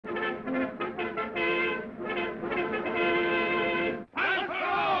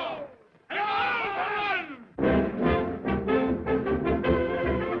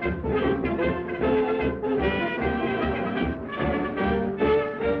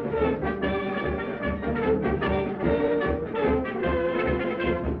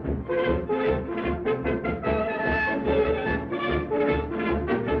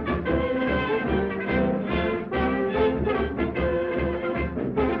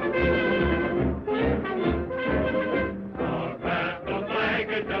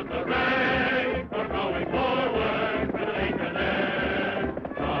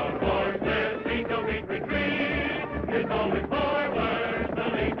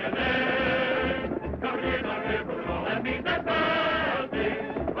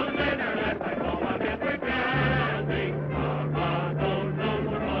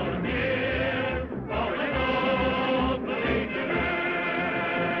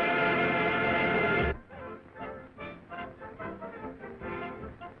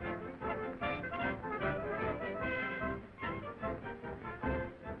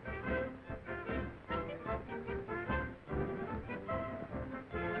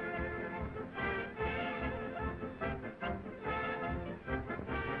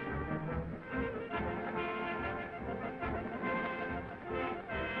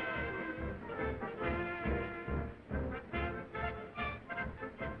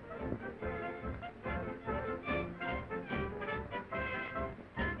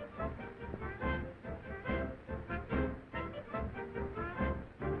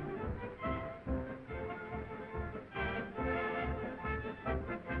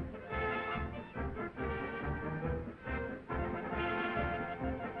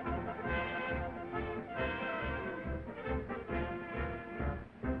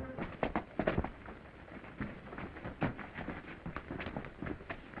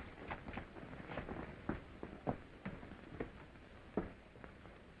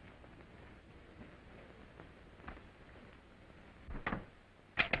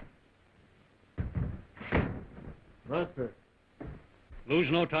Right, sir. Lose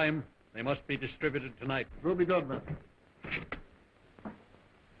no time. They must be distributed tonight. Will be done, master.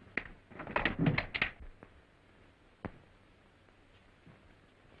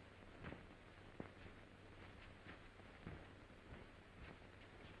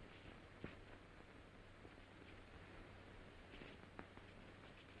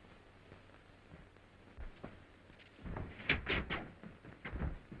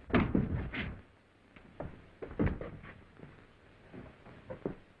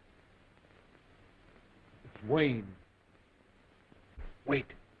 Wayne. Wait.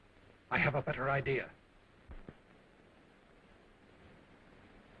 I have a better idea.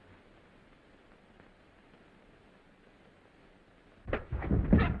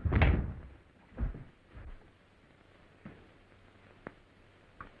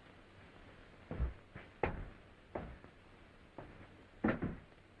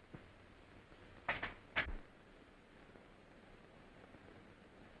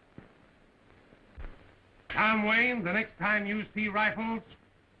 Tom Wayne, the next time you see rifles,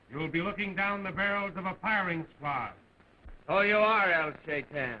 you'll be looking down the barrels of a firing squad. Oh, you are, El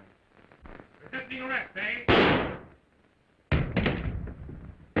Shaitan. Resisting arrest, eh?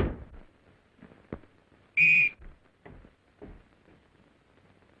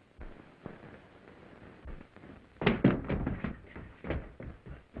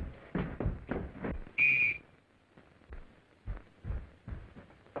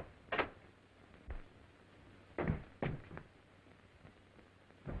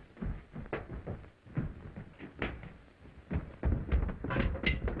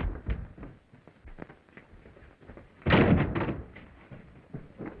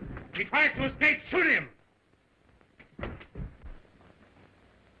 He tries to escape, shoot him!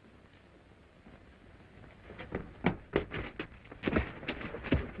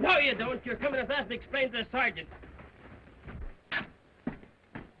 No, you don't. You're coming as fast to explain to the sergeant.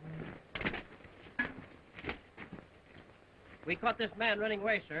 We caught this man running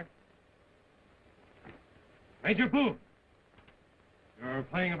away, sir. Major Booth, you're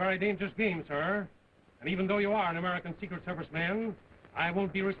playing a very dangerous game, sir. And even though you are an American Secret Service man, I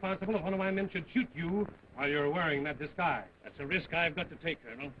won't be responsible if one of my men should shoot you while you're wearing that disguise. That's a risk I've got to take,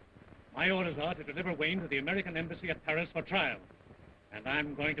 Colonel. My orders are to deliver Wayne to the American Embassy at Paris for trial. And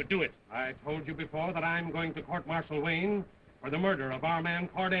I'm going to do it. I told you before that I'm going to court-martial Wayne for the murder of our man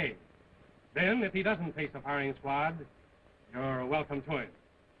Corday. Then, if he doesn't face a firing squad, you're welcome to him.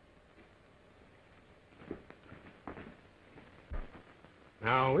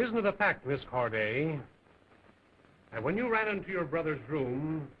 Now, isn't it a fact, Miss Corday, that when you ran into your brother's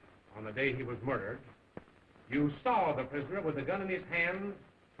room on the day he was murdered, you saw the prisoner with a gun in his hand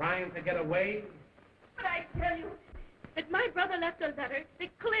trying to get away? But I tell you that my brother left a letter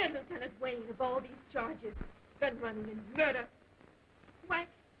that cleared Lieutenant Wayne of all these charges, gun running and murder. Why,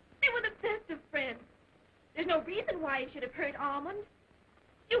 they were the best of friends. There's no reason why he should have hurt Almond.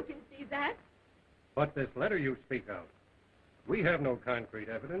 You can see that. But this letter you speak of, we have no concrete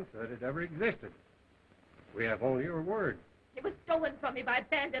evidence that it ever existed. We have only your word. It was stolen from me by a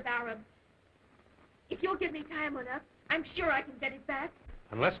band of Arabs. If you'll give me time enough, I'm sure I can get it back.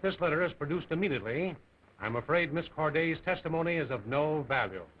 Unless this letter is produced immediately, I'm afraid Miss Corday's testimony is of no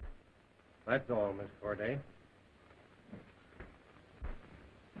value. That's all, Miss Corday.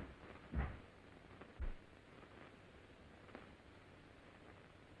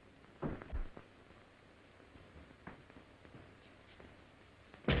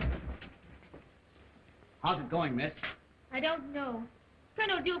 How's it going, miss? I don't know.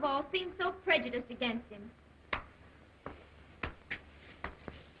 Colonel Duval seems so prejudiced against him.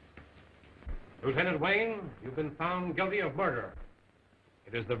 Lieutenant Wayne, you've been found guilty of murder.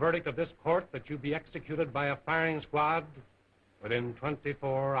 It is the verdict of this court that you be executed by a firing squad within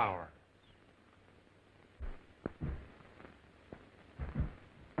 24 hours.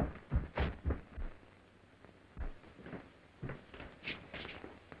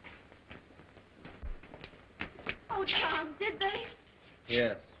 Oh, Tom, did they?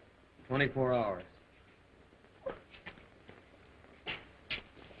 Yes. 24 hours.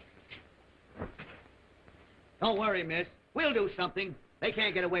 Don't worry, miss. We'll do something. They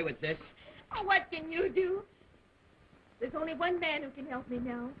can't get away with this. Oh, what can you do? There's only one man who can help me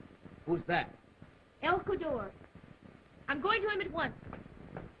now. Who's that? El Cudor. I'm going to him at once.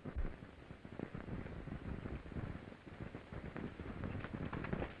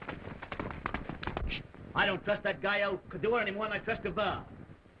 I don't trust that guy El Cudor any more than I trust Duval.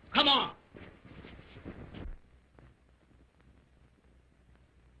 Come on!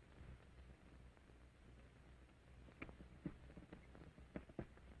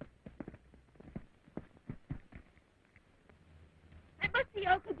 see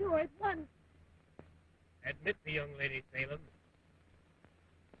El Cador at once. Admit the young lady, Salem.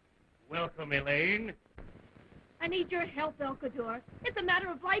 Welcome, Elaine. I need your help, El Cador. It's a matter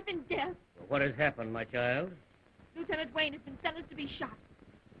of life and death. What has happened, my child? Lieutenant Wayne has been sentenced to be shot.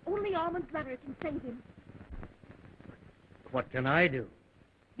 Only Almond's letter can save him. What can I do?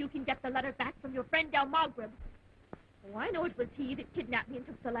 You can get the letter back from your friend Del Magreb. Oh, I know it was he that kidnapped me and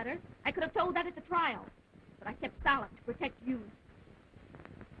took the letter. I could have told that at the trial. But I kept silent to protect you.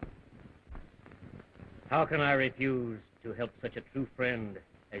 How can I refuse to help such a true friend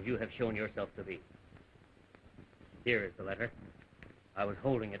as you have shown yourself to be? Here is the letter. I was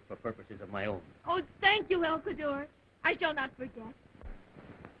holding it for purposes of my own. Oh, thank you, El Cador. I shall not forget.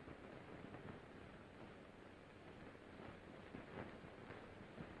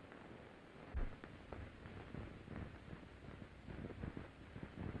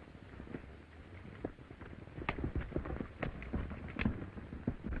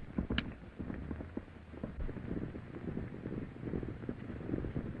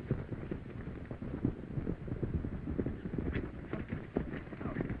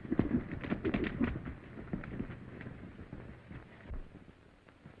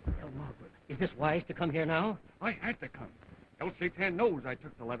 Is this wise to come here now? I had to come. El Satan knows I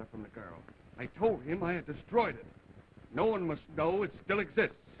took the letter from the girl. I told him I had destroyed it. No one must know it still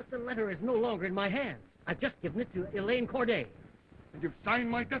exists. But the letter is no longer in my hands. I've just given it to Elaine Corday. And you've signed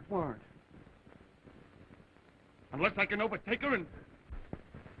my death warrant. Unless I can overtake her and...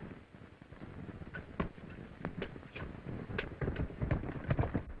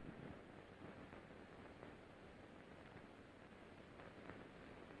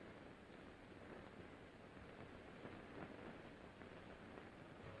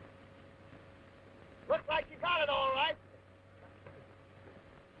 Looks like you got it all right.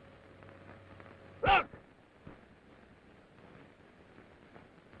 Look!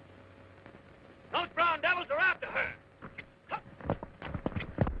 Those brown devils are after her.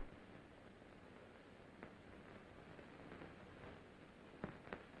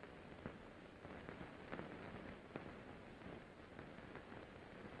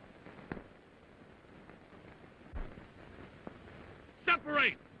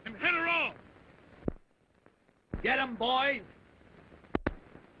 Separate and head her off. Get 'em, boys.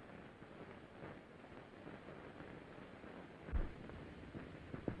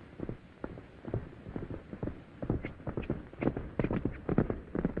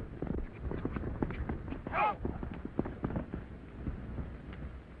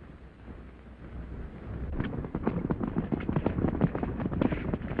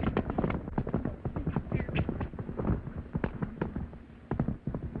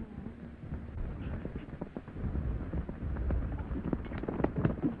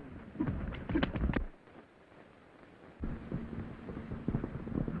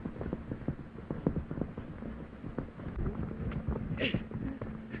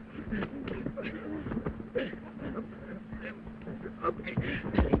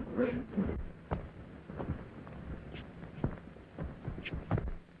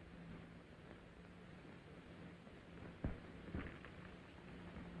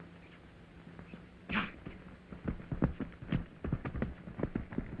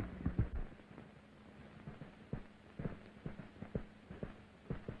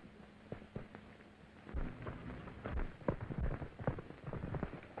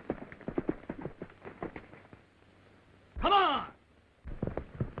 Come on!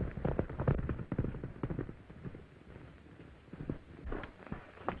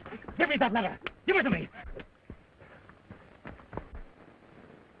 Give me that letter. Give it to me.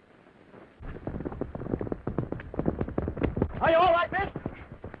 Are you all right, miss?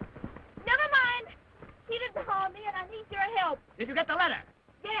 Never mind. He didn't harm me, and I need your help. Did you get the letter?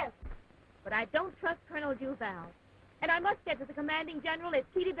 Yes. But I don't trust Colonel Duval. And I must get to the commanding general at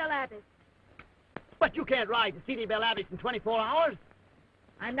Sidi Bel Abbes. But you can't ride to Sidi Bel Abbes in 24 hours.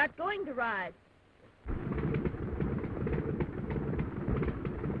 I'm not going to ride.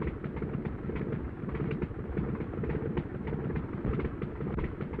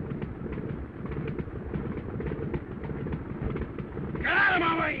 Get out of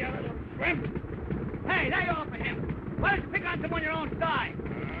my way, you little shrimp! Hey, now you're off of him. Why don't you pick on someone your own size?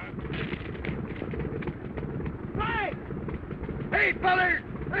 Right! Hey, fellas!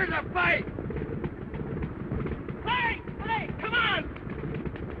 There's a fight! Hey, come on!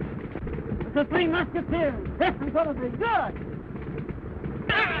 The three Musketeers. This is going to be good.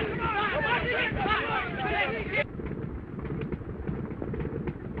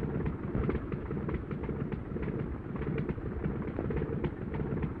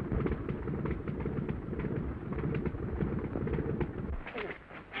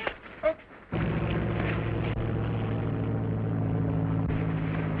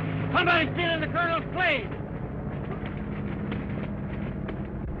 Somebody's stealing the Colonel's plane!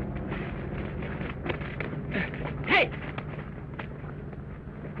 Hey!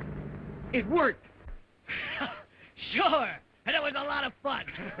 It worked! Sure! And it was a lot of fun!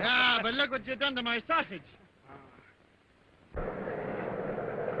 Yeah, but look what you've done to my sausage.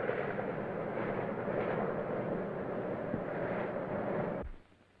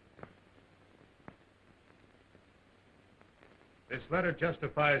 This letter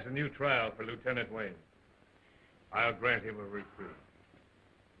justifies a new trial for Lieutenant Wayne. I'll grant him a reprieve.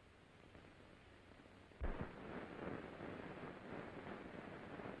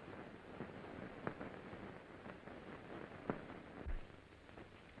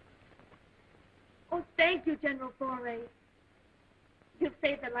 Oh, thank you, General Foray. You've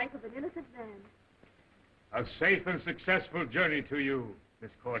saved the life of an innocent man. A safe and successful journey to you,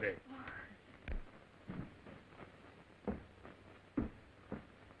 Miss Corday.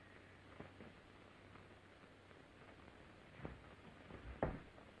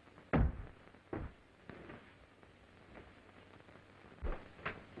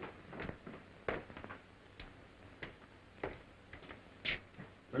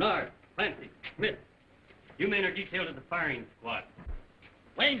 Bernard, Clancy, Smith, you men are detailed to the firing squad.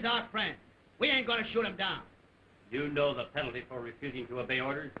 Wayne's our friend. We ain't gonna shoot him down. You know the penalty for refusing to obey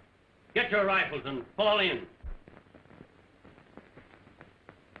orders. Get your rifles and fall in.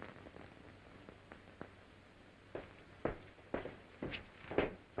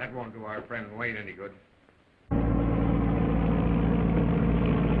 That won't do our friend Wayne any good.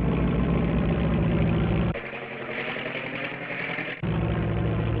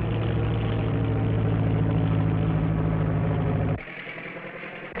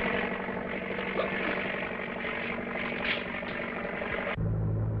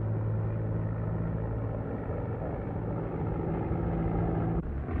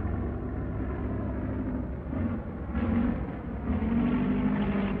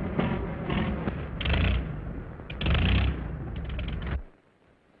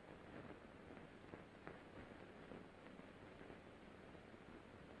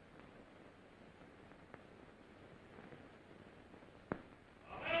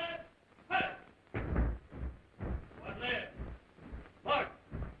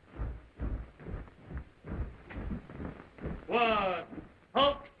 One,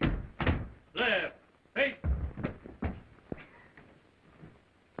 halt, left, face.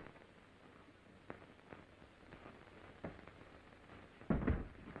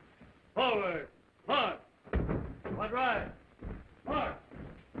 Forward, march. One right, march.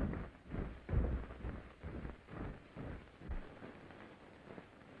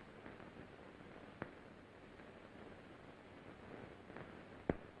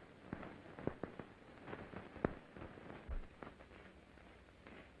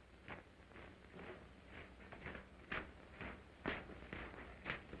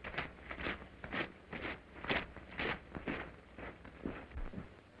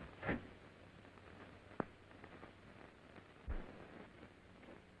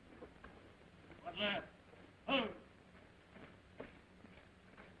 Left. Move.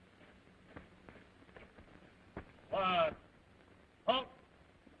 One. Halt.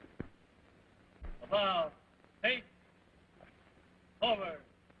 About. Face. Forward.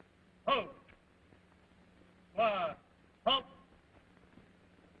 Hold. One. Halt.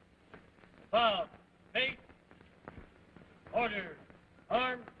 About. Face. Order.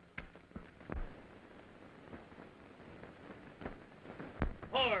 Arms.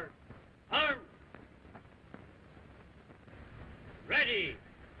 Forward. Arms. Ready.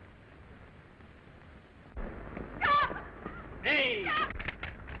 Stop! Aim. Stop!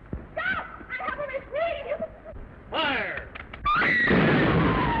 Stop! I have a reprieve! Fire.